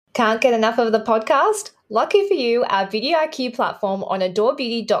Can't get enough of the podcast? Lucky for you, our Video IQ platform on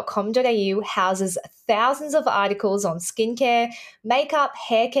adorebeauty.com.au houses thousands of articles on skincare, makeup,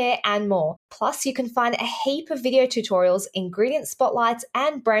 hair care, and more. Plus, you can find a heap of video tutorials, ingredient spotlights,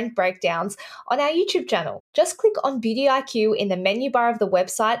 and brand breakdowns on our YouTube channel. Just click on Beauty IQ in the menu bar of the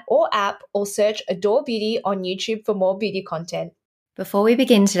website or app, or search Adore Beauty on YouTube for more beauty content. Before we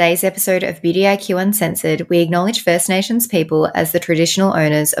begin today's episode of Beauty IQ Uncensored, we acknowledge First Nations people as the traditional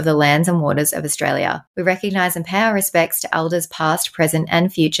owners of the lands and waters of Australia. We recognise and pay our respects to elders past, present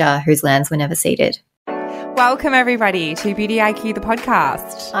and future whose lands were never ceded. Welcome everybody to Beauty IQ, the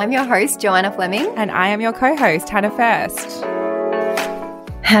podcast. I'm your host, Joanna Fleming. And I am your co-host, Hannah First.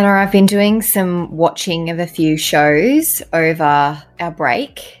 Hannah, I've been doing some watching of a few shows over our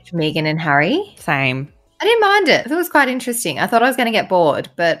break, Meghan and Harry. Same. I didn't mind it. I thought it was quite interesting. I thought I was going to get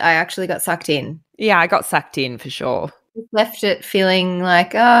bored, but I actually got sucked in. Yeah, I got sucked in for sure. Left it feeling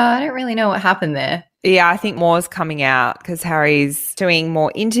like, I don't really know what happened there. Yeah, I think more's coming out because Harry's doing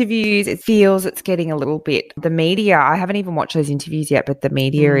more interviews. It feels it's getting a little bit, the media, I haven't even watched those interviews yet, but the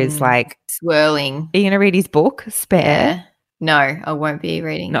media is like swirling. Are you going to read his book, Spare? Yeah. No, I won't be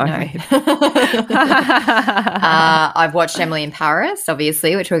reading. No. I've watched Emily in Paris,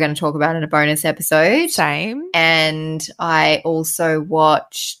 obviously, which we're going to talk about in a bonus episode. Same. And I also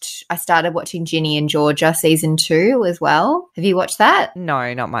started watching Ginny and Georgia season 2 as well. Have you watched that?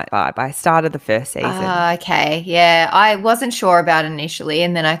 No, not my vibe. I started the first season. Okay. Yeah. I wasn't sure about it initially,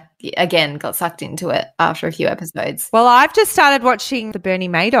 and then I again got sucked into it after a few episodes. Well, I've just started watching the Bernie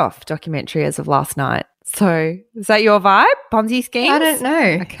Madoff documentary as of last night. So is that your vibe? Ponzi schemes? I don't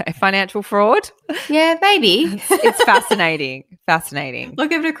know. Okay. Financial fraud? Yeah, maybe. It's fascinating. Fascinating. I'll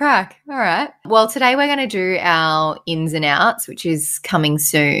give it a crack. All right. Well, today we're going to do our ins and outs, which is coming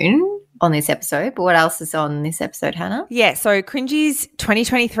soon on this episode. But what else is on this episode, Hannah? Yeah, so Cringy's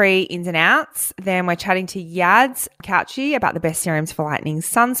 2023 ins and outs. Then we're chatting to Yads Couchy about the best serums for lightening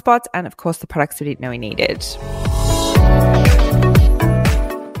sunspots and, of course, the products we didn't know we needed.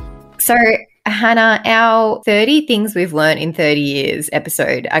 So, Hannah, our 30 things we've learned in 30 years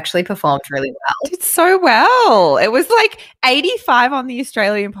episode actually performed really well. Did so well. It was like 85 on the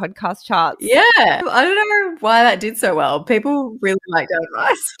Australian podcast charts. Yeah. I don't know why that did so well. People really liked our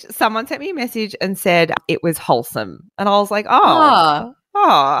advice. Someone sent me a message and said it was wholesome. And I was like, oh,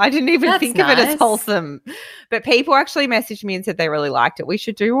 I didn't even think of it as wholesome. But people actually messaged me and said they really liked it. We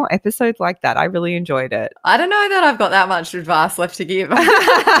should do more episodes like that. I really enjoyed it. I don't know that I've got that much advice left to give.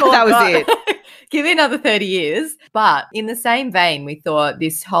 That was it. Give me another 30 years. But in the same vein, we thought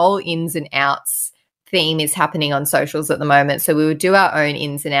this whole ins and outs theme is happening on socials at the moment. So we would do our own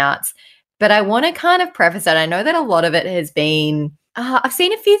ins and outs. But I want to kind of preface it. I know that a lot of it has been, I've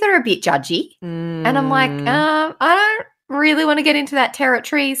seen a few that are a bit judgy. And I'm like, I don't really want to get into that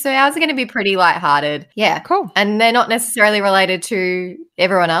territory. So ours are going to be pretty lighthearted. Yeah. Cool. And they're not necessarily related to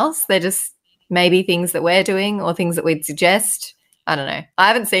everyone else. They're just maybe things that we're doing or things that we'd suggest. I don't know. I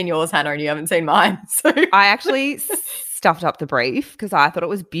haven't seen yours, Hannah, and you haven't seen mine. So I actually stuffed up the brief because I thought it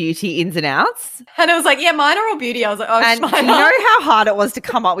was beauty ins and outs. Hannah was like, yeah, mine are all beauty. I was like, oh, and mine do you know how hard it was to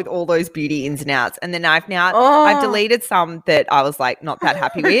come up with all those beauty ins and outs? And then I've deleted some that I was like not that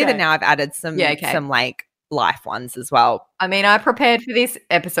happy with, and now I've added some like life ones as well. I mean, I prepared for this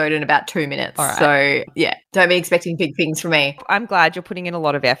episode in about 2 minutes. All right. So, yeah, don't be expecting big things from me. I'm glad you're putting in a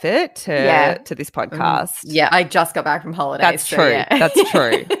lot of effort to this podcast. Yeah, I just got back from holidays. That's true. Yeah. That's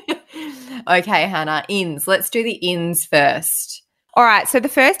true. Okay, Hannah, ins. Let's do the ins first. All right. So the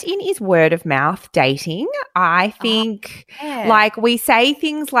first in is word of mouth dating. I think like we say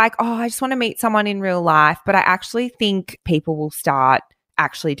things like, oh, I just want to meet someone in real life. But I actually think people will start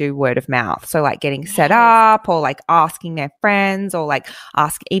actually do word of mouth. So like getting set up or like asking their friends or like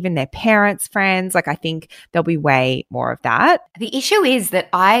ask even their parents' friends. Like I think there'll be way more of that. The issue is that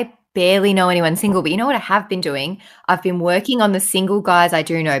I barely know anyone single, but you know what I have been doing? I've been working on the single guys I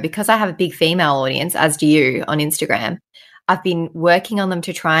do know because I have a big female audience, as do you on Instagram. I've been working on them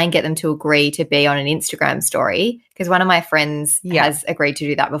to try and get them to agree to be on an Instagram story because one of my friends has agreed to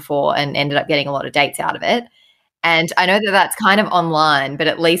do that before and ended up getting a lot of dates out of it. And I know that that's kind of online, but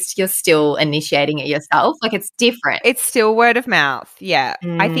at least you're still initiating it yourself. Like it's different. It's still word of mouth. Yeah.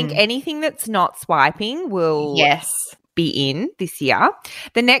 I think anything that's not swiping will be in this year.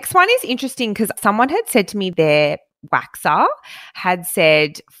 The next one is interesting because someone had said to me their waxer had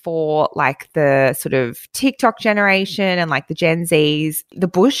said for like the sort of TikTok generation and like the Gen Zs, the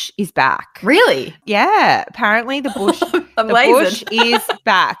bush is back. Really? Yeah. Apparently the bush bush is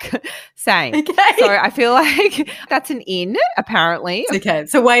back. Same. Okay. So I feel like that's an in, apparently. Okay.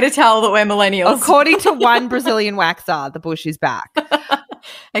 So way to tell that we're millennials. According to one Brazilian waxer, the bush is back.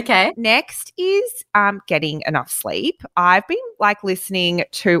 Okay. Next is getting enough sleep. I've been like listening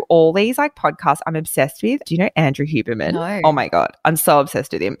to all these like podcasts I'm obsessed with. Do you know Andrew Huberman? No. Oh my God. I'm so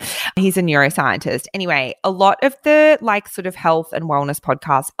obsessed with him. He's a neuroscientist. Anyway, a lot of the like sort of health and wellness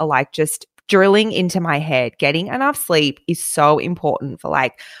podcasts are like just drilling into my head. Getting enough sleep is so important for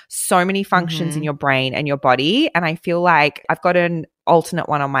like so many functions in your brain and your body. And I feel like I've got an alternate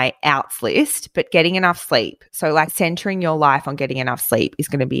one on my outs list, but getting enough sleep. So like centering your life on getting enough sleep is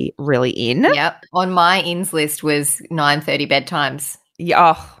going to be really in. Yep. On my ins list was 9:30 bedtimes.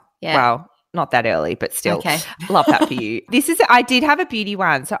 Yeah. Oh, yeah. Wow. Not that early, but still. Okay. Love that for you. I did have a beauty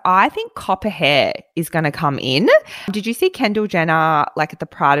one. So I think copper hair is going to come in. Did you see Kendall Jenner like at the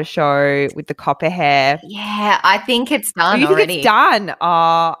Prada show with the copper hair? Yeah, I think it's done you already. Think it's done?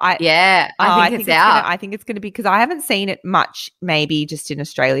 I think it's out. I think it's going to be, because I haven't seen it much, maybe just in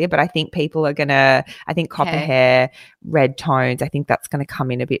Australia, but I think people are going to, I think copper hair, red tones, I think that's going to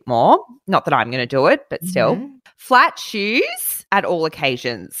come in a bit more. Not that I'm going to do it, but still. Flat shoes at all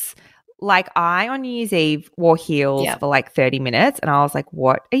occasions. Like I on New Year's Eve wore heels for like 30 minutes and I was like,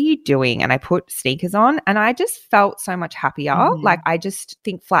 what are you doing? And I put sneakers on and I just felt so much happier. Like I just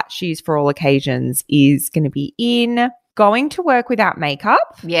think flat shoes for all occasions is going to be in. Going to work without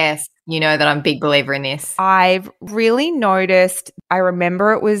makeup. Yes. You know that I'm a big believer in this. I've really noticed, I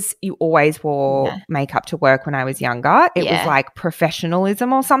remember it was you always wore makeup to work when I was younger. It was like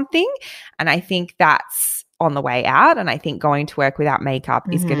professionalism or something. And I think that's on the way out, and I think going to work without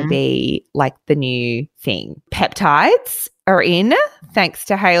makeup is going to be like the new thing. Peptides are in, thanks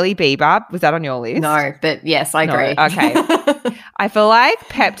to Hailey Bieber. Was that on your list? No, but yes, I agree. Okay. I feel like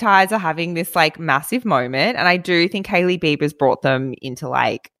peptides are having this like massive moment, and I do think Hailey Bieber's brought them into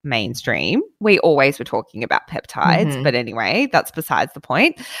like mainstream. We always were talking about peptides, but anyway, that's besides the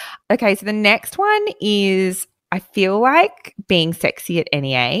point. Okay, so the next one is, I feel like being sexy at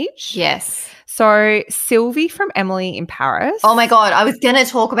any age. Yes. So Sylvie from Emily in Paris. Oh my God, I was going to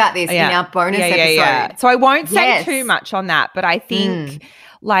talk about this in our bonus episode. Yeah. So I won't say too much on that, but I think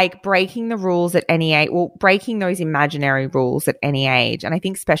like breaking the rules at any age, well, breaking those imaginary rules at any age. And I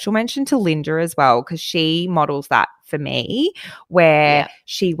think special mention to Linda as well, because she models that for me, where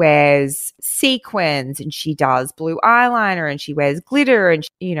she wears sequins and she does blue eyeliner and she wears glitter and,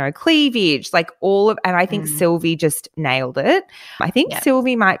 you know, cleavage, like all of, and I think Sylvie just nailed it. I think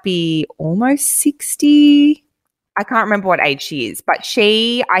Sylvie might be almost 60. I can't remember what age she is, but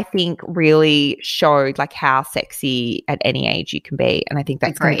she, I think, really showed like how sexy at any age you can be. And I think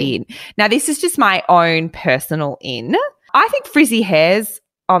that's going to be in. Now, this is just my own personal in. I think frizzy hair's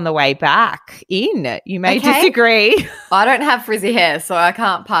on the way back in. You may disagree. I don't have frizzy hair, so I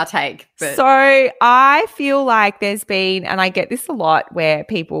can't partake. But. So I feel like there's been, and I get this a lot where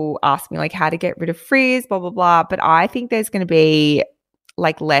people ask me like how to get rid of frizz, blah, blah, blah. But I think there's going to be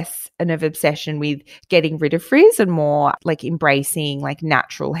like less of an obsession with getting rid of frizz and more like embracing like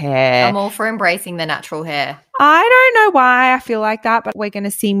natural hair. I'm all for embracing the natural hair. I don't know why I feel like that, but we're going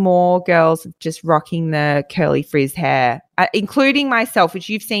to see more girls just rocking the curly frizz hair, including myself, which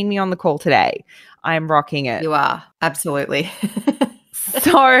you've seen me on the call today. I'm rocking it. You are. Absolutely.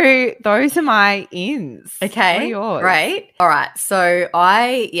 So those are my ins. Okay. What are yours? Great. All right. So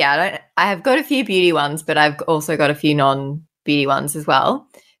I have got a few beauty ones, but I've also got a few non-beauty ones as well.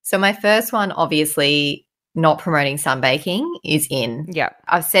 So my first one, obviously, not promoting sunbaking is in. Yeah.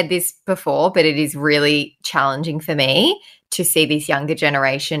 I've said this before, but it is really challenging for me to see this younger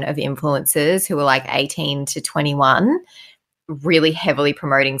generation of influencers who are like 18 to 21 really heavily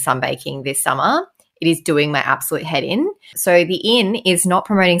promoting sunbaking this summer. It is doing my absolute head in. So the in is not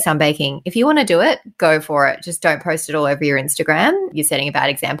promoting sunbaking. If you want to do it, go for it. Just don't post it all over your Instagram. You're setting a bad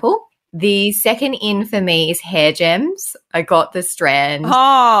example. The second in for me is hair gems. I got the Strand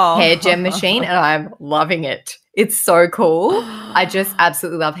hair gem machine and I'm loving it. It's so cool. I just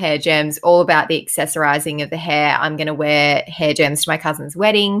absolutely love hair gems, all about the accessorizing of the hair. I'm going to wear hair gems to my cousin's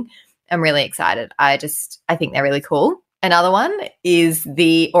wedding. I'm really excited. I think they're really cool. Another one is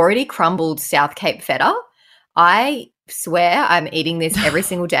the already crumbled South Cape feta. I swear I'm eating this every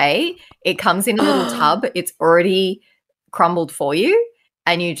single day. It comes in a little tub. It's already crumbled for you.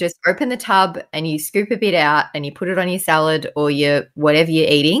 And you just open the tub and you scoop a bit out and you put it on your salad or your whatever you're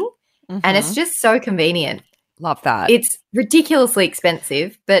eating. And it's just so convenient. Love that. It's ridiculously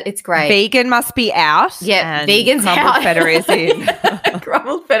expensive, but it's great. Vegan must be out. Yeah, vegan's crumbled out. Feta is in.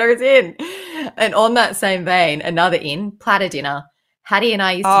 Crumbled feta is in. And on that same vein, another in, platter dinner. Hattie and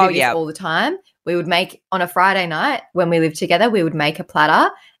I used to do this all the time. we would make on a Friday night when we lived together, we would make a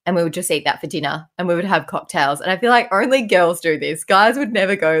platter and we would just eat that for dinner and we would have cocktails. And I feel like only girls do this. Guys would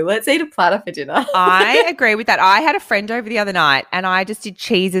never go, let's eat a platter for dinner. I agree with that. I had a friend over the other night and I just did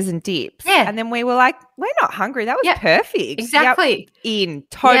cheeses and dips. Yeah. And then we were like, we're not hungry. That was perfect. Exactly. Yep.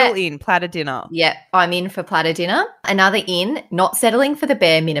 Total in, platter dinner. Yeah, I'm in for platter dinner. Another in, not settling for the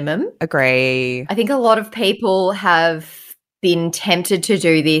bare minimum. Agree. I think a lot of people have been tempted to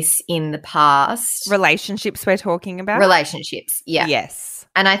do this in the past. Relationships we're talking about? Relationships, yeah. Yes.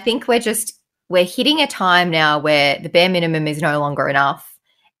 And I think we're hitting a time now where the bare minimum is no longer enough.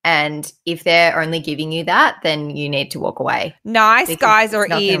 And if they're only giving you that, then you need to walk away. Nice guys are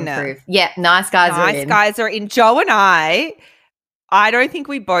in. Yeah, nice guys are in. Nice guys are in. Joe and I don't think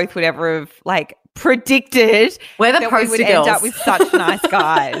we both would ever have like predicted we're the that poster we would girls. end up with such nice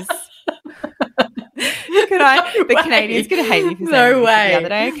guys. The Canadians going to hate me for saying No this. way. The other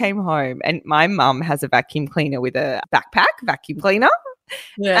day I came home and my mum has a vacuum cleaner with a vacuum cleaner.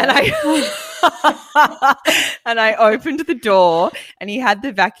 Yeah. And I opened the door and he had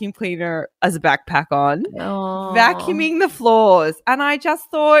the vacuum cleaner as a backpack on, vacuuming the floors. And I just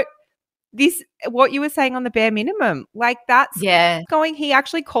thought, what you were saying on the bare minimum, like that's going. He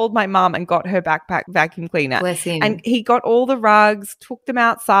actually called my mum and got her backpack vacuum cleaner. Bless him. And he got all the rugs, took them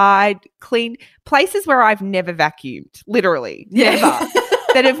outside, cleaned places where I've never vacuumed, literally, never,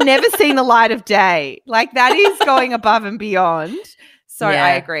 that have never seen the light of day. Like that is going above and beyond. So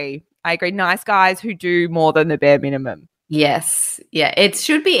I agree. Nice guys who do more than the bare minimum. Yes. Yeah. It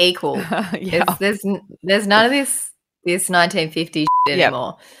should be equal. There's none of this 1950s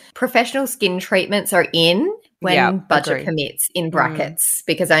anymore. Professional skin treatments are in when budget permits, in brackets,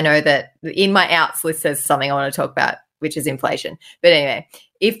 because I know that in my outs list there's something I want to talk about, which is inflation. But anyway,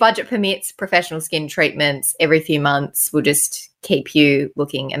 if budget permits, professional skin treatments every few months will just keep you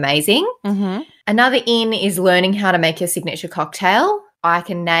looking amazing. Mm-hmm. Another in is learning how to make your signature cocktail. I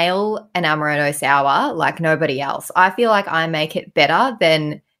can nail an Amaretto sour like nobody else. I feel like I make it better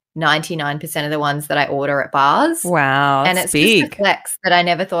than 99% of the ones that I order at bars. Wow. And it's big. just a flex that I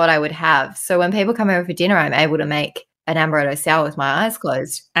never thought I would have. So when people come over for dinner, I'm able to make an Amaretto sour with my eyes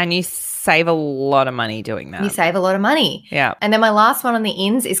closed. And you save a lot of money doing that. You save a lot of money. Yeah. And then my last one on the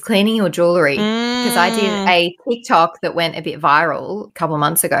ins is cleaning your jewelry, because I did a TikTok that went a bit viral a couple of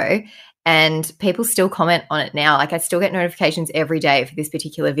months ago and people still comment on it now. Like I still get notifications every day for this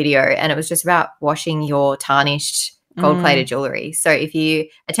particular video, and it was just about washing your tarnished gold-plated jewelry. So if you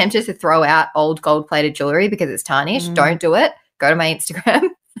attempted to throw out old gold-plated jewelry because it's tarnished, don't do it. Go to my Instagram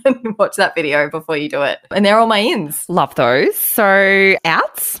and watch that video before you do it. And they're all my ins. Love those. So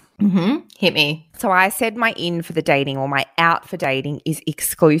outs? Hit me. So I said my in for the dating or my out for dating is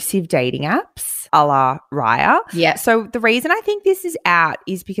exclusive dating apps a la Raya. Yeah. So the reason I think this is out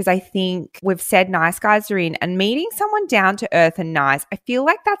is because I think we've said nice guys are in, and meeting someone down to earth and nice, I feel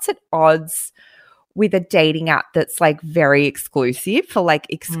like that's at odds with a dating app that's like very exclusive for like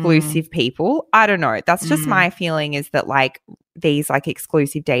exclusive people. I don't know. That's just my feeling, is that like these like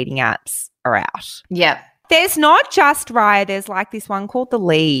exclusive dating apps are out. Yeah. There's not just Raya. There's like this one called The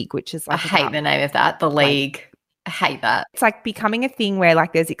League, which is like I hate the name of that. The League. I hate that. It's like becoming a thing where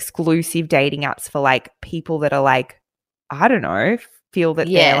like there's exclusive dating apps for like people that are like, I don't know, feel that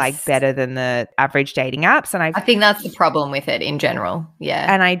they're like better than the average dating apps. And I think that's the problem with it in general.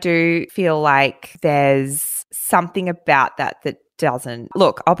 Yeah. And I do feel like there's something about that doesn't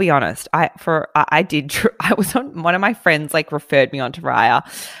look. I'll be honest. I was on, one of my friends like referred me onto Raya,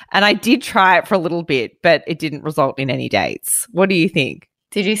 and I did try it for a little bit, but it didn't result in any dates. What do you think?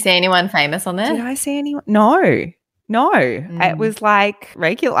 Did you see anyone famous on there? Did I see anyone? No. It was like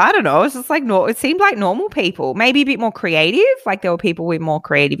regular. I don't know. It was just like it seemed like normal people, maybe a bit more creative. Like there were people with more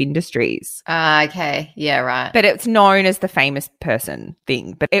creative industries. Okay. Yeah, right. But it's known as the famous person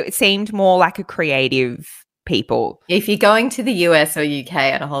thing. But it seemed more like a creative people. If you're going to the US or UK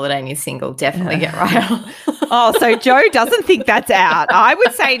on a holiday and you're single, definitely get Raya. Oh, so Joe doesn't think that's out. I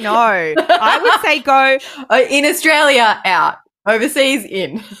would say no. I would say go. In Australia, out. Overseas,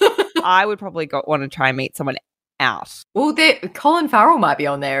 in. I would probably want to try and meet someone out. Well, Colin Farrell might be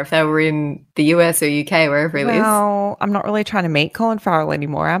on there if they were in the US or UK, wherever he lives. Well, I'm not really trying to meet Colin Farrell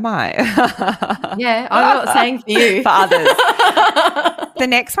anymore, am I? Yeah, I'm not saying for you. For others. The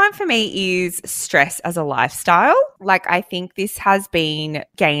next one for me is stress as a lifestyle. Like I think this has been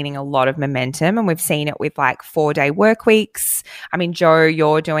gaining a lot of momentum, and we've seen it with like 4-day work weeks. I mean, Joe,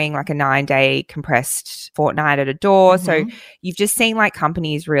 you're doing like a 9-day compressed fortnight at Adore. So you've just seen like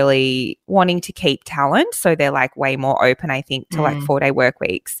companies really wanting to keep talent. So they're like way more open, I think, to like 4-day work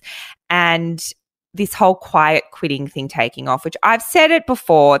weeks. And this whole quiet quitting thing taking off, which I've said it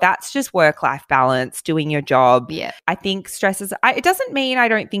before, that's just work-life balance, doing your job. Yeah. I think it doesn't mean I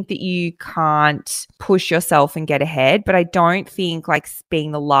don't think that you can't push yourself and get ahead, but I don't think like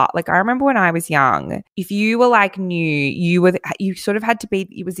being the lot. Like I remember when I was young, if you were like new, you sort of had to be,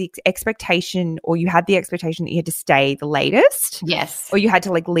 it was the expectation, or you had the expectation that you had to stay the latest. Yes. Or you had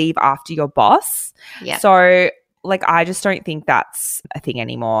to like leave after your boss. Yeah. So like I just don't think that's a thing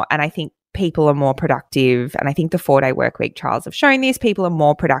anymore. And I think people are more productive. And I think the 4-day work week trials have shown this. People are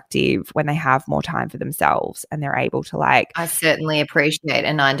more productive when they have more time for themselves and they're able to like. I certainly appreciate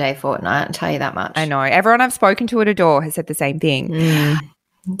a 9-day fortnight, I'll tell you that much. I know. Everyone I've spoken to at Adore has said the same thing.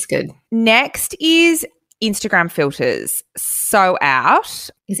 That's good. Next is Instagram filters. So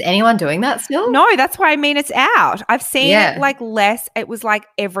out. Is anyone doing that still? No, that's why I mean it's out. I've seen it like less. It was like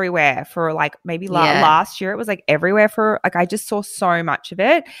everywhere for like maybe last year. It was like everywhere for like I just saw so much of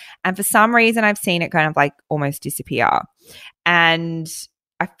it. And for some reason I've seen it kind of like almost disappear. And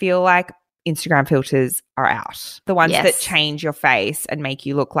I feel like Instagram filters are out. The ones that change your face and make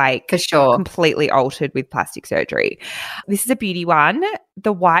you look like for sure completely altered with plastic surgery. This is a beauty one.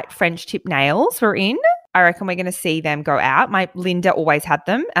 The white French tip nails were in. I reckon we're going to see them go out. My Linda always had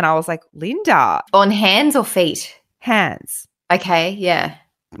them. And I was like, Linda. On hands or feet? Hands. Okay, yeah.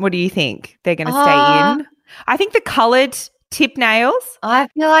 What do you think? They're going to stay in? I think the coloured tip nails. I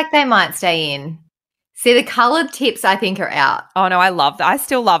feel like they might stay in. See, the coloured tips I think are out. Oh, no, I love that. I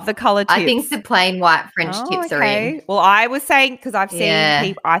still love the coloured tips. I think the plain white French tips are in. Well, I was saying because I've seen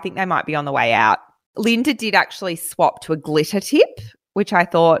people, I think they might be on the way out. Linda did actually swap to a glitter tip, which I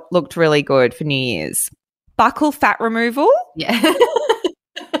thought looked really good for New Year's. Buccal fat removal. Yeah.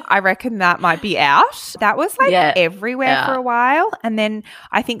 I reckon that might be out. That was like everywhere for a while. And then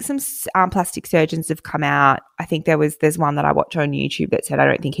I think some plastic surgeons have come out. I think there's one that I watch on YouTube that said I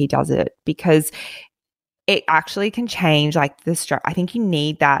don't think he does it because it actually can change like the structure. I think you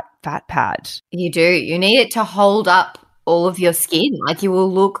need that fat pad. You do. You need it to hold up all of your skin. Like you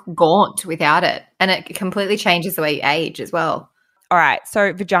will look gaunt without it. And it completely changes the way you age as well. All right,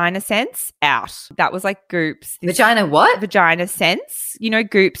 so Vagina Sense, out. That was like Goops. Vagina what? Vagina Sense. You know,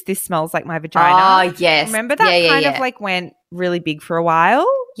 Goops, this smells like my vagina. Oh, yes. Remember that kind of like went really big for a while?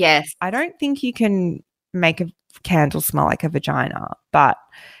 Yes. I don't think you can make a candle smell like a vagina, but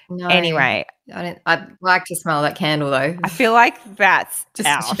anyway. I'd like to smell that candle though. I feel like that's just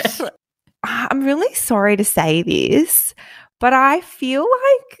out. I'm really sorry to say this, but I feel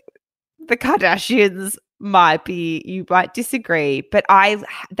like the Kardashians you might disagree, but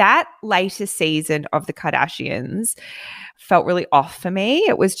that later season of the Kardashians felt really off for me.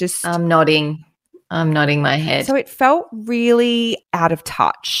 It was just I'm nodding my head. So it felt really out of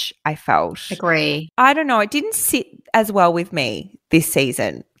touch, I felt. Agree. I don't know. It didn't sit as well with me this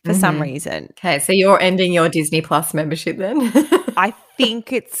season for some reason. Okay, so you're ending your Disney Plus membership then? I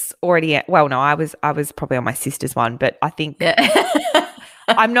think it's already well, no, I was probably on my sister's one, but I think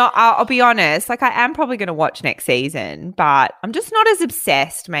I'm not, I'll be honest, like I am probably going to watch next season, but I'm just not as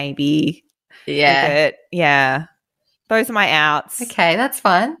obsessed maybe. Yeah. With it. Yeah. Those are my outs. Okay, that's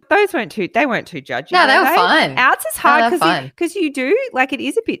fine. Those weren't too judgy. No, they were fun. Outs is hard because you do, like it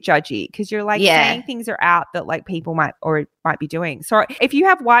is a bit judgy because you're like saying things are out that like people might be doing. So if you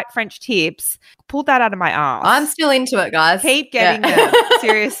have white French tips, pull that out of my ass. I'm still into it, guys. Keep getting them.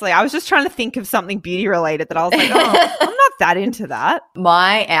 Seriously. I was just trying to think of something beauty related that I was like, oh, I'm not that into that.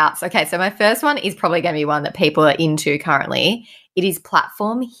 My outs. Okay, so my first one is probably going to be one that people are into currently. It is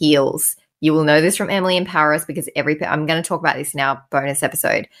platform heels. You will know this from Emily in Paris because I'm going to talk about this in our bonus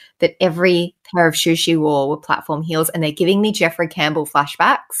episode, that every pair of shoes she wore were platform heels and they're giving me Jeffrey Campbell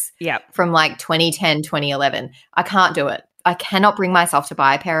flashbacks from like 2010, 2011. I can't do it. I cannot bring myself to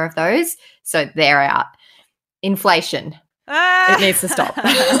buy a pair of those. So they're out. Inflation. It needs to stop.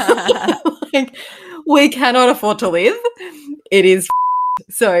 Like, we cannot afford to live. It is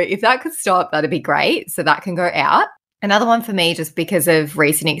so if that could stop, that'd be great. So that can go out. Another one for me, just because of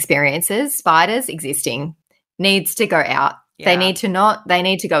recent experiences, spiders existing needs to go out. Yeah. They need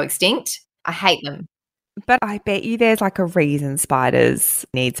to go extinct. I hate them. But I bet you there's like a reason spiders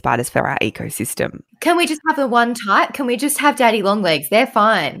need spiders for our ecosystem. Can we just have the one type? Can we just have daddy long legs? They're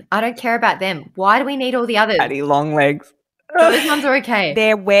fine. I don't care about them. Why do we need all the others? Daddy long legs. Those ones are okay.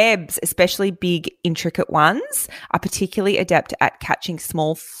 Their webs, especially big, intricate ones, are particularly adept at catching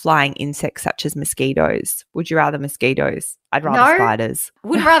small flying insects such as mosquitoes. Would you rather mosquitoes? I'd rather spiders.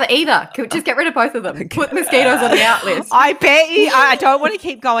 Wouldn't rather either. Could we just get rid of both of them? Put mosquitoes on the out list. I bet you, I don't want to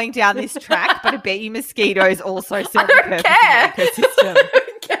keep going down this track, but I bet you mosquitoes also serve a purpose in the ecosystem. I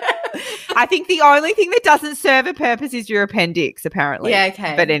don't care. I think the only thing that doesn't serve a purpose is your appendix, apparently. Yeah,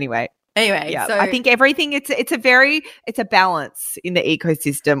 okay. But anyway. Anyway, Yeah, so I think everything it's a balance in the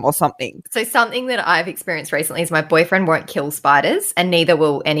ecosystem or something. So something that I've experienced recently is my boyfriend won't kill spiders, and neither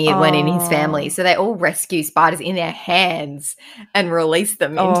will anyone in his family. So they all rescue spiders in their hands and release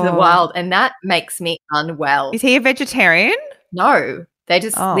them into the wild, and that makes me unwell. Is he a vegetarian? No, they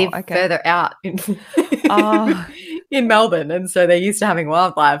just live further out in Melbourne, and so they're used to having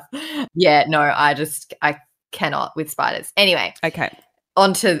wildlife. Yeah, no, I cannot with spiders. Anyway, okay.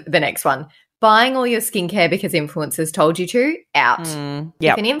 On to the next one. Buying all your skincare because influencers told you to, out.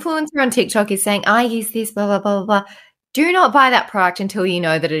 If an influencer on TikTok is saying, I use this, blah, blah, blah, blah, do not buy that product until you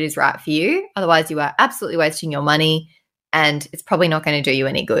know that it is right for you. Otherwise, you are absolutely wasting your money and it's probably not going to do you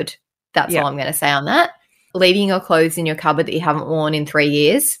any good. That's all I'm going to say on that. Leaving your clothes in your cupboard that you haven't worn in 3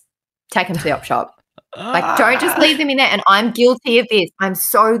 years, take them to the op shop. Like, don't just leave them in there. And I'm guilty of this. I'm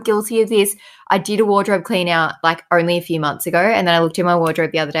so guilty of this. I did a wardrobe clean out like only a few months ago. And then I looked in my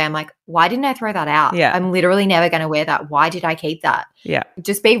wardrobe the other day. I'm like, why didn't I throw that out? Yeah. I'm literally never going to wear that. Why did I keep that? Yeah.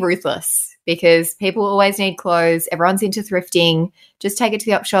 Just be ruthless because people always need clothes. Everyone's into thrifting. Just take it to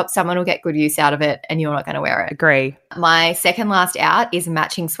the op shop. Someone will get good use out of it and you're not going to wear it. Agree. My second last out is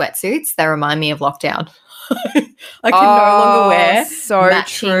matching sweatsuits. They remind me of lockdown. I can no longer wear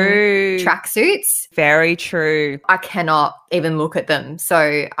matching tracksuits. Very true. I cannot even look at them.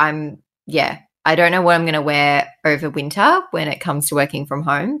 So I don't know what I'm going to wear over winter when it comes to working from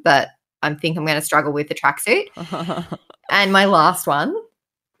home, but I think I'm going to struggle with the tracksuit. And my last one,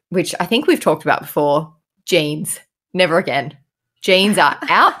 which I think we've talked about before, jeans. Never again. Jeans are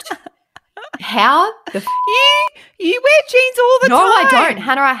out. How the you wear jeans all the time? No, I don't.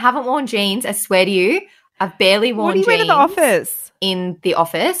 Hannah, I haven't worn jeans. I swear to you. I've barely worn jeans. What do you wear to the office? In the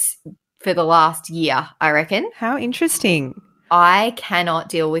office for the last year, I reckon. How interesting. I cannot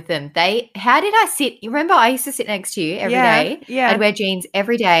deal with them. How did I sit? You remember I used to sit next to you every day? Yeah. I'd wear jeans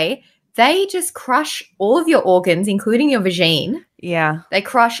every day. They just crush all of your organs, including your vagine. Yeah. They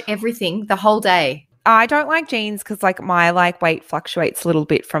crush everything the whole day. I don't like jeans because like my like weight fluctuates a little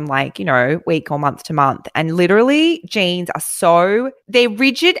bit from like, you know, week or month to month. And literally jeans are they're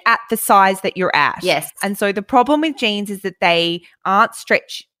rigid at the size that you're at. Yes. And so the problem with jeans is that they aren't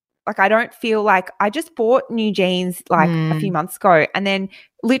stretch. Like I don't feel like I just bought new jeans like a few months ago and then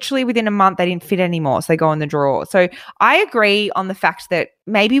literally within a month they didn't fit anymore. So they go in the drawer. So I agree on the fact that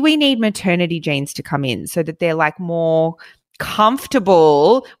maybe we need maternity jeans to come in so that they're like more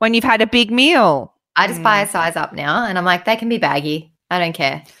comfortable when you've had a big meal. I just buy a size up now and I'm like, they can be baggy. I don't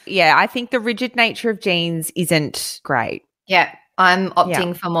care. Yeah, I think the rigid nature of jeans isn't great. Yeah, I'm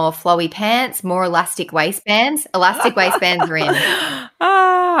opting for more flowy pants, more elastic waistbands. Elastic waistbands are in.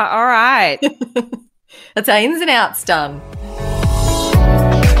 All right. That's our ins and outs done.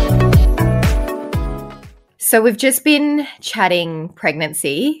 So we've just been chatting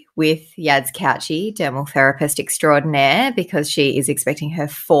pregnancy with Yads Couchy, dermal therapist extraordinaire, because she is expecting her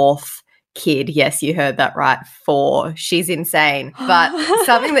 4th kid. Yes, you heard that right. 4. She's insane. But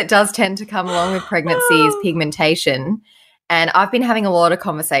something that does tend to come along with pregnancy is pigmentation. And I've been having a lot of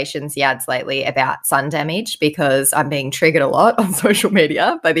conversations, Yads, lately about sun damage because I'm being triggered a lot on social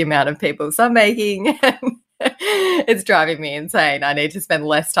media by the amount of people sunbaking. It's driving me insane. I need to spend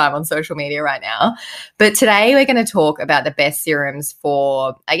less time on social media right now. But today we're going to talk about the best serums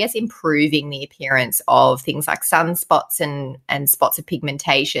for, I guess, improving the appearance of things like sunspots and spots of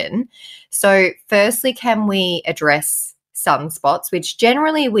pigmentation. So firstly, can we address sunspots, which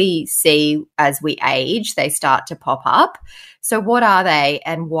generally we see as we age, they start to pop up. So what are they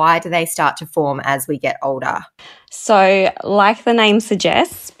and why do they start to form as we get older? So like the name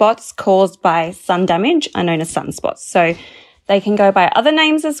suggests, spots caused by sun damage are known as sunspots. So they can go by other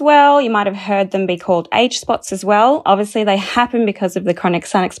names as well. You might have heard them be called age spots as well. Obviously, they happen because of the chronic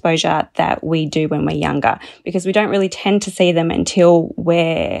sun exposure that we do when we're younger, because we don't really tend to see them until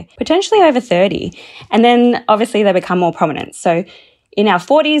we're potentially over 30. And then obviously they become more prominent. So in our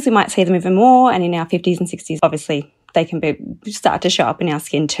 40s, we might see them even more. And in our 50s and 60s, obviously they can start to show up in our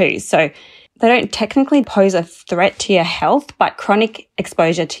skin too. So they don't technically pose a threat to your health, but chronic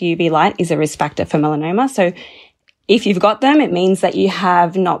exposure to UV light is a risk factor for melanoma. So if you've got them, it means that you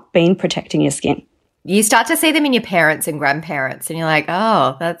have not been protecting your skin. You start to see them in your parents and grandparents and you're like,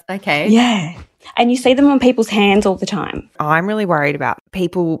 oh, that's okay. Yeah. And you see them on people's hands all the time. I'm really worried about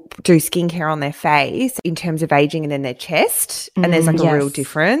people do skincare on their face in terms of aging and then their chest. And there's like a real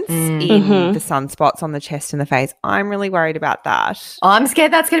difference in the sunspots on the chest and the face. I'm really worried about that. I'm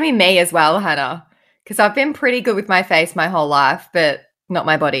scared that's going to be me as well, Hannah, because I've been pretty good with my face my whole life, but not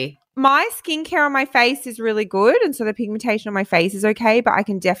my body. My skincare on my face is really good, and so the pigmentation on my face is okay, but I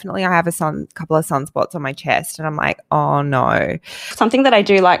have a couple of sunspots on my chest, and I'm like, oh no. Something that I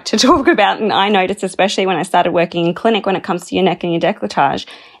do like to talk about, and I noticed especially when I started working in clinic, when it comes to your neck and your décolletage,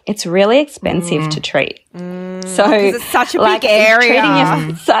 it's really expensive to treat. So it's such a big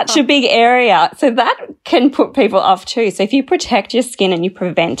area. Such a big area. So that can put people off too. So if you protect your skin and you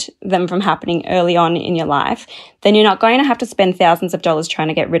prevent them from happening early on in your life, then you're not going to have to spend thousands of dollars trying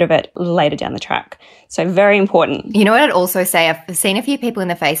to get rid of it later down the track. So very important. You know what I'd also say? I've seen a few people in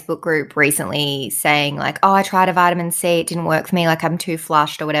the Facebook group recently saying like, oh, I tried a vitamin C. It didn't work for me. Like I'm too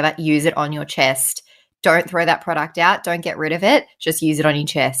flushed or whatever. Use it on your chest. Don't throw that product out. Don't get rid of it. Just use it on your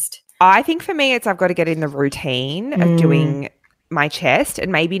chest. I think for me, I've got to get in the routine of doing my chest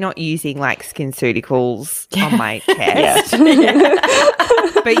and maybe not using like SkinCeuticals on my chest,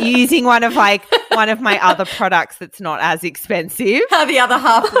 but using one of my other products that's not as expensive. How the other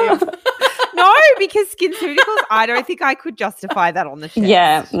half live. No, because SkinCeuticals, I don't think I could justify that on the chest.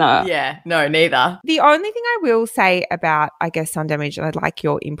 Yeah, no. Yeah, no, neither. The only thing I will say about, I guess, sun damage, and I'd like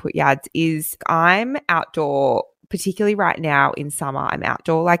your input, Yads, is I'm outdoor, particularly right now in summer. I'm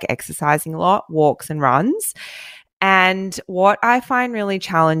outdoor, like exercising a lot, walks and runs. And what I find really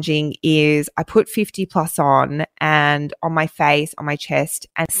challenging is I put 50 plus on and on my face, on my chest,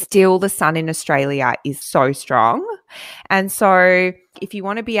 and still the sun in Australia is so strong. And so if you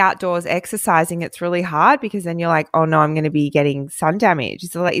want to be outdoors exercising, it's really hard because then you're like, oh no, I'm going to be getting sun damage.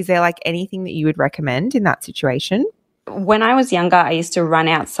 Is there like anything that you would recommend in that situation? When I was younger, I used to run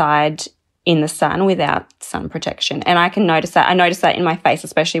outside in the sun without sun protection. And I can notice that. I noticed that in my face,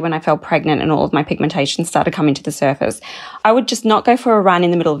 especially when I fell pregnant and all of my pigmentation started coming to the surface. I would just not go for a run in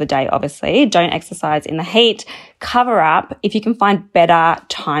the middle of the day, obviously. Don't exercise in the heat. Cover up. If you can find better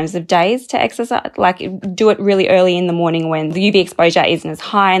times of days to exercise, like do it really early in the morning when the UV exposure isn't as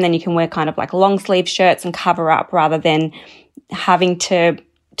high, and then you can wear kind of like long sleeve shirts and cover up rather than having to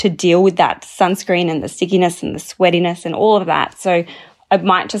deal with that sunscreen and the stickiness and the sweatiness and all of that. So it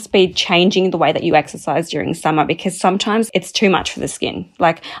might just be changing the way that you exercise during summer, because sometimes it's too much for the skin.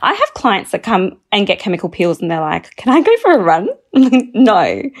 Like I have clients that come and get chemical peels and they're like, can I go for a run? I'm like,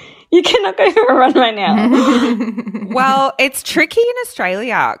 no, you cannot go for a run right now. Well, it's tricky in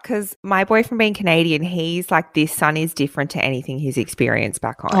Australia because my boyfriend being Canadian, he's like, this sun is different to anything he's experienced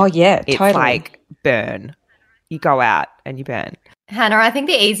back home. Oh yeah, it's totally. Like burn. You go out and you burn. Hannah, I think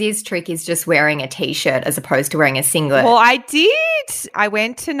the easiest trick is just wearing a T-shirt as opposed to wearing a singlet. Well, I did. I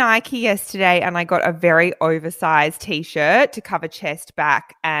went to Nike yesterday and I got a very oversized T-shirt to cover chest,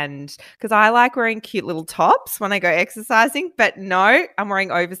 back, and because I like wearing cute little tops when I go exercising, but no, I'm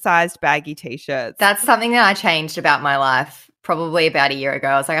wearing oversized baggy T-shirts. That's something that I changed about my life probably about a year ago.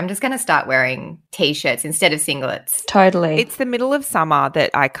 I was like, I'm just going to start wearing T-shirts instead of singlets. Totally. It's the middle of summer that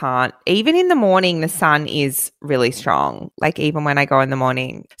I can't. Even in the morning, the sun is really strong, like even when I go in the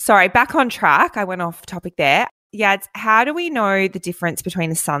morning. Sorry, back on track. I went off topic there. Yads, how do we know the difference between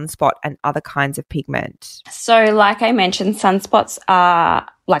a sunspot and other kinds of pigment? So like I mentioned, sunspots are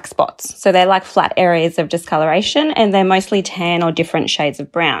like spots. So they're like flat areas of discoloration, and they're mostly tan or different shades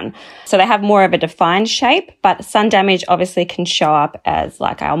of brown. So they have more of a defined shape, but sun damage obviously can show up as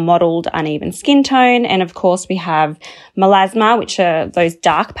like our mottled uneven skin tone. And of course we have melasma, which are those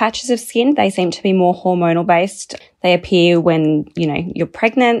dark patches of skin. They seem to be more hormonal based. They appear when, you're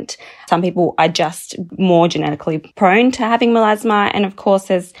pregnant. Some people are just more genetically prone to having melasma. And of course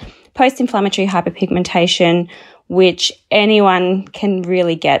there's post-inflammatory hyperpigmentation, which anyone can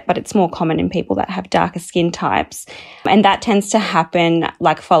really get, but it's more common in people that have darker skin types. And that tends to happen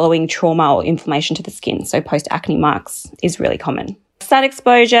like following trauma or inflammation to the skin. So post-acne marks is really common. Sun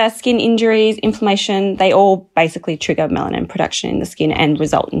exposure, skin injuries, inflammation, they all basically trigger melanin production in the skin and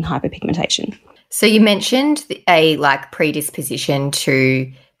result in hyperpigmentation. So you mentioned a predisposition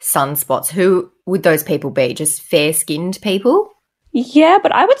to sunspots. Who would those people be? Just fair-skinned people? Yeah,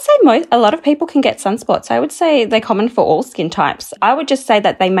 but I would say a lot of people can get sunspots. I would say they're common for all skin types. I would just say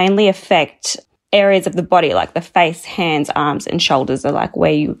that they mainly affect areas of the body, like the face, hands, arms, and shoulders are like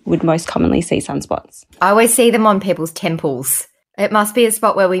where you would most commonly see sunspots. I always see them on people's temples. It must be a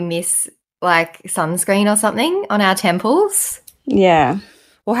spot where we miss like sunscreen or something on our temples. Yeah.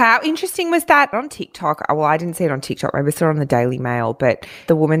 Well, how interesting was that on TikTok? Well, I didn't see it on TikTok. I saw it on the Daily Mail, but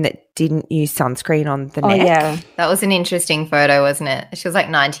the woman that didn't use sunscreen on the neck. Yeah. That was an interesting photo, wasn't it? She was like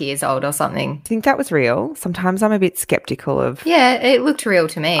 90 years old or something. I think that was real. Sometimes I'm a bit skeptical of... Yeah, it looked real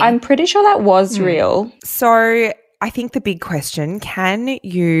to me. I'm pretty sure that was real. So I think the big question, can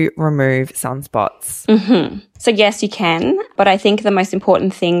you remove sunspots? Mm-hmm. So yes, you can, but I think the most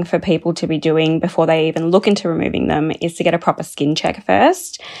important thing for people to be doing before they even look into removing them is to get a proper skin check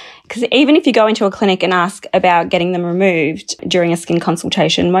first. Because even if you go into a clinic and ask about getting them removed during a skin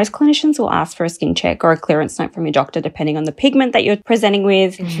consultation, most clinicians will ask for a skin check or a clearance note from your doctor, depending on the pigment that you're presenting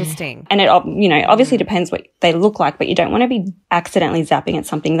with. Interesting. And it, obviously depends what they look like, but you don't want to be accidentally zapping at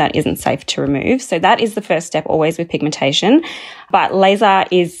something that isn't safe to remove. So that is the first step always with pigmentation. But laser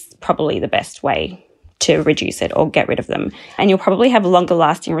is probably the best way to reduce it or get rid of them. And you'll probably have longer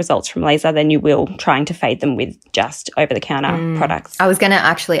lasting results from laser than you will trying to fade them with just over-the-counter products. I was going to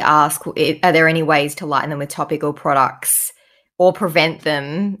actually ask, are there any ways to lighten them with topical products or prevent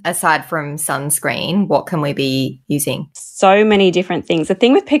them aside from sunscreen? What can we be using? So many different things. The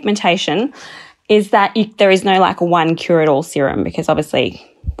thing with pigmentation is that there is no like one cure-it-all serum, because obviously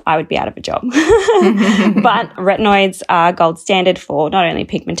I would be out of a job. But retinoids are gold standard for not only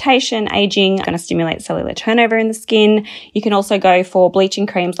pigmentation, aging, going to stimulate cellular turnover in the skin. You can also go for bleaching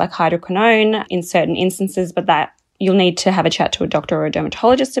creams like hydroquinone in certain instances, but that you'll need to have a chat to a doctor or a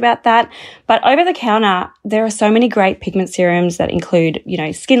dermatologist about that. But over the counter, there are so many great pigment serums that include,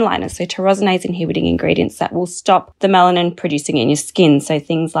 skin lighteners, so tyrosinase inhibiting ingredients that will stop the melanin producing in your skin. So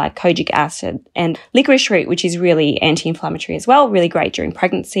things like kojic acid and licorice root, which is really anti-inflammatory as well, really great during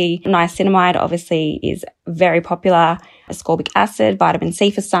pregnancy. Niacinamide obviously is very popular. Ascorbic acid, vitamin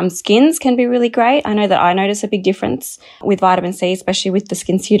C for some skins can be really great. I know that I notice a big difference with vitamin C, especially with the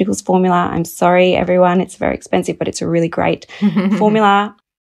SkinCeuticals formula. I'm sorry, everyone. It's very expensive, but it's a really great formula.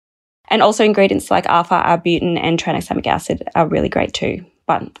 And also ingredients like alpha-arbutin and tranexamic acid are really great too.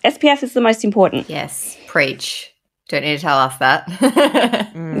 But SPF is the most important. Yes, preach. Don't need to tell us that.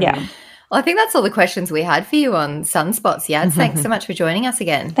 Yeah. Well, I think that's all the questions we had for you on sunspots, Yaz. Thanks so much for joining us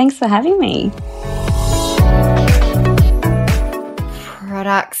again. Thanks for having me.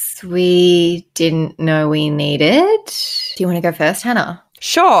 Products we didn't know we needed. Do you want to go first, Hannah?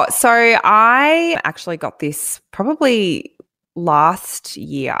 Sure. So I actually got this probably last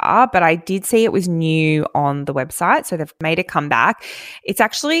year, but I did see it was new on the website. So they've made a comeback. It's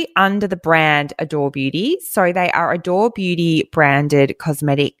actually under the brand Adore Beauty. So they are Adore Beauty branded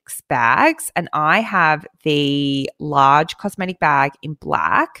cosmetics bags. And I have the large cosmetic bag in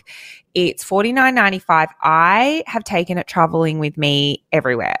black. It's $49.95. I have taken it traveling with me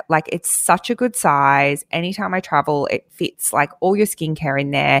everywhere. Like, it's such a good size. Anytime I travel, it fits like all your skincare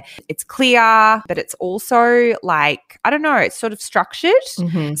in there. It's clear, but it's also like, I don't know, it's sort of structured.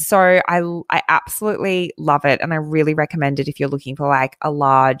 So I absolutely love it. And I really recommend it if you're looking for like a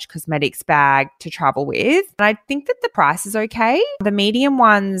large cosmetics bag to travel with. And I think that the price is okay. The medium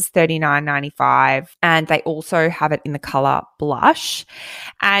one's $39.95, and they also have it in the color blush.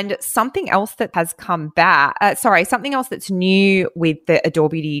 And something else that has come back, something else that's new with the Adore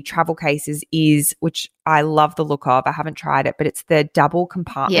Beauty travel cases is, which I love the look of, I haven't tried it, but it's the double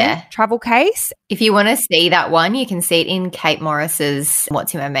compartment travel case. If you want to see that one, you can see it in Kate Morris's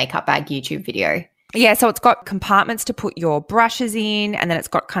What's in My Makeup Bag YouTube video. Yeah, so it's got compartments to put your brushes in, and then it's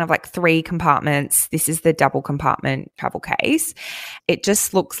got kind of like 3 compartments. This is the double compartment travel case. It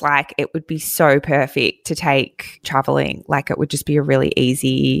just looks like it would be so perfect to take traveling. Like, it would just be a really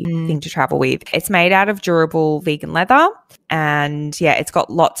easy thing to travel with. It's made out of durable vegan leather, and yeah, it's got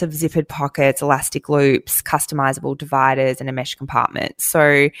lots of zippered pockets, elastic loops, customizable dividers, and a mesh compartment.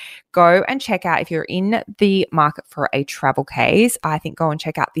 So go and check out, if you're in the market for a travel case, I think go and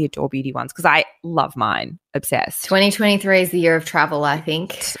check out the Adore Beauty ones, because I love mine. Obsessed. 2023 is the year of travel, I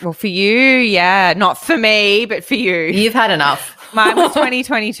think. Well, for you, yeah. Not for me, but for you. You've had enough. Mine was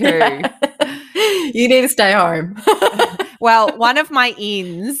 2022. You need to stay home. Well, one of my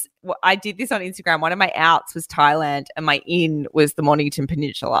ins, I did this on Instagram, one of my outs was Thailand, and my in was the Mornington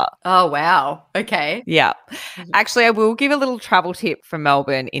Peninsula. Oh, wow. Okay. Yeah. Actually, I will give a little travel tip from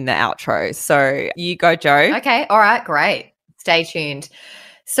Melbourne in the outro. So you go, Jo. Okay. All right. Great. Stay tuned.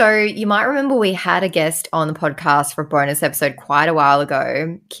 So you might remember we had a guest on the podcast for a bonus episode quite a while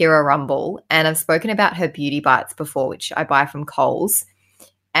ago, Kira Rumble, and I've spoken about her beauty bites before, which I buy from Coles,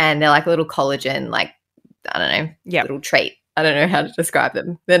 and they're like a little collagen, like, I don't know, little treat. I don't know how to describe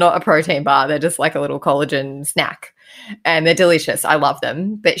them. They're not a protein bar. They're just like a little collagen snack, and they're delicious. I love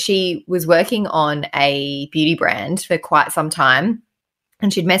them. But she was working on a beauty brand for quite some time,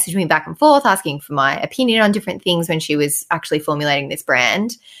 and she'd messaged me back and forth asking for my opinion on different things when she was actually formulating this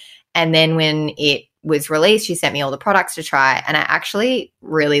brand. And then when it was released, she sent me all the products to try. And I actually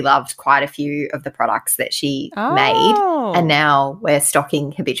really loved quite a few of the products that she made. And now we're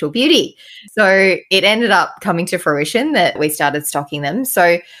stocking Habitual Beauty. So it ended up coming to fruition that we started stocking them.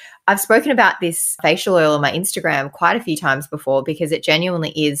 So I've spoken about this facial oil on my Instagram quite a few times before, because it genuinely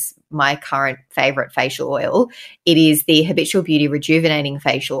is my current favorite facial oil. It is the Habitual Beauty Rejuvenating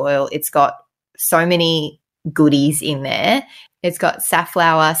Facial Oil. It's got so many goodies in there. It's got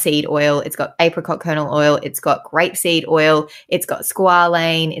safflower seed oil. It's got apricot kernel oil. It's got grapeseed oil. It's got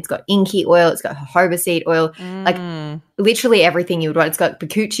squalane. It's got inky oil. It's got jojoba seed oil. Like literally everything you would want. It's got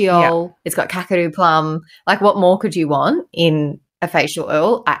bakuchiol. Yeah. It's got kakadu plum. Like what more could you want in a facial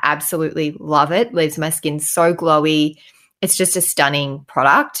oil? I absolutely love it. Leaves my skin so glowy. It's just a stunning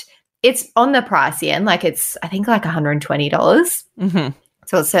product. It's on the pricey end. Like it's, I think like $120. Mm-hmm.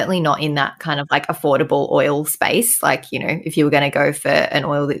 So it's certainly not in that kind of like affordable oil space. Like, you know, if you were going to go for an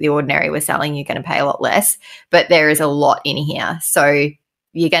oil that The Ordinary was selling, you're going to pay a lot less. But there is a lot in here. So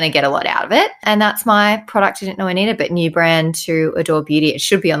you're going to get a lot out of it. And that's my product I didn't know I needed, but new brand to Adore Beauty. It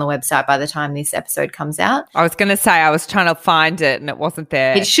should be on the website by the time this episode comes out. I was going to say, I was trying to find it and it wasn't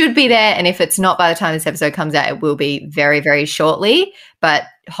there. It should be there. And if it's not by the time this episode comes out, it will be very, very shortly. But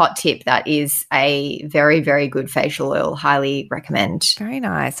hot tip, that is a very, very good facial oil. Highly recommend. Very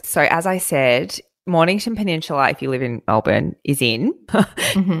nice. So as I said, Mornington Peninsula, if you live in Melbourne, is in.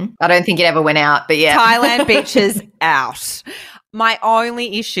 I don't think it ever went out, but yeah. Thailand beaches out. My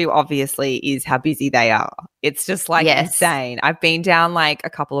only issue, obviously, is how busy they are. It's just like insane. I've been down like a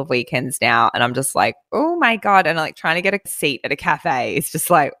couple of weekends now and I'm just like, oh my God. And like trying to get a seat at a cafe. It's just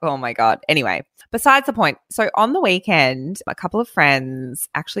like, oh my God. Anyway, besides the point. So on the weekend, a couple of friends,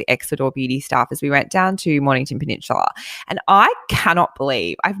 actually ex-Adore Beauty staff, as we went down to Mornington Peninsula. And I cannot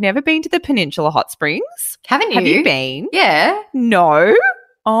believe I've never been to the Peninsula Hot Springs. Haven't you? Have you been? Yeah. No.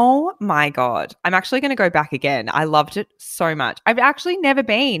 Oh my God. I'm actually going to go back again. I loved it so much. I've actually never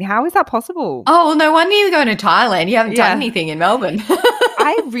been. How is that possible? Oh, well, no wonder you're going to Thailand. You haven't done anything in Melbourne.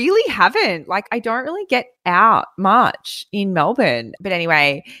 I really haven't. Like, I don't really get out much in Melbourne. But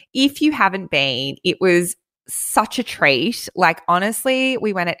anyway, if you haven't been, it was such a treat. Like, honestly,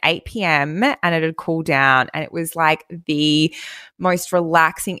 we went at 8 p.m. and it had cooled down and it was like the most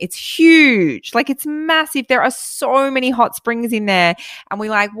relaxing. It's huge. Like, it's massive. There are so many hot springs in there. And we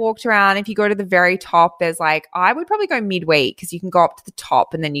like walked around. If you go to the very top, there's like, I would probably go midweek because you can go up to the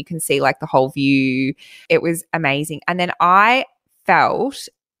top and then you can see like the whole view. It was amazing. And then I felt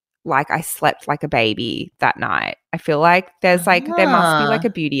like I slept like a baby that night. I feel like there's like, there must be like a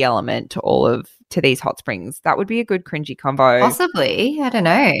beauty element to these hot springs. That would be a good cringy combo. Possibly. I don't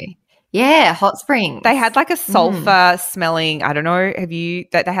know. Yeah, hot springs. They had like a sulfur smelling, I don't know, they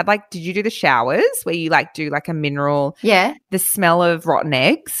had like, did you do the showers where you like do like a mineral? Yeah. The smell of rotten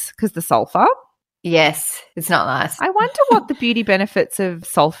eggs because the sulfur? Yes, it's not nice. I wonder what the beauty benefits of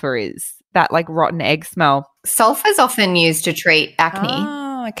sulfur is, that like rotten egg smell. Sulfur is often used to treat acne.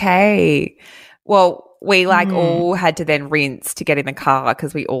 Oh, okay. Well, we like all had to then rinse to get in the car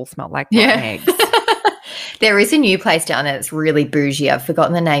because we all smelled like rotten eggs. There is a new place down there that's really bougie. I've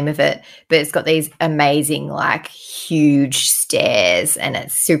forgotten the name of it, but it's got these amazing like huge stairs and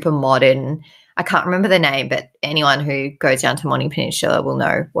it's super modern. I can't remember the name, but anyone who goes down to Mornington Peninsula will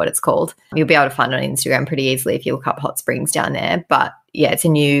know what it's called. You'll be able to find it on Instagram pretty easily if you look up hot springs down there. But yeah, it's a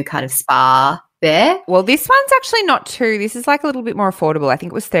new kind of spa there. Well, this one's actually not too. This is like a little bit more affordable. I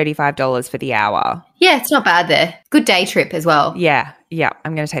think it was $35 for the hour. Yeah, it's not bad there. Good day trip as well. Yeah.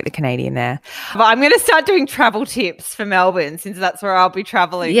 I'm going to take the Canadian there. But I'm going to start doing travel tips for Melbourne since that's where I'll be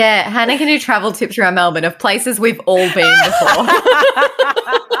traveling. Yeah, Hannah can do travel tips around Melbourne of places we've all been before.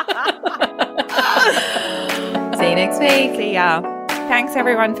 See you next week. See ya. Thanks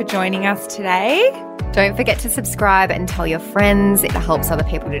everyone for joining us today. Don't forget to subscribe and tell your friends. It helps other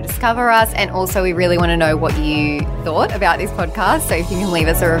people to discover us. And also, we really want to know what you thought about this podcast. So if you can leave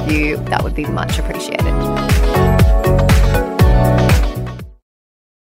us a review, that would be much appreciated.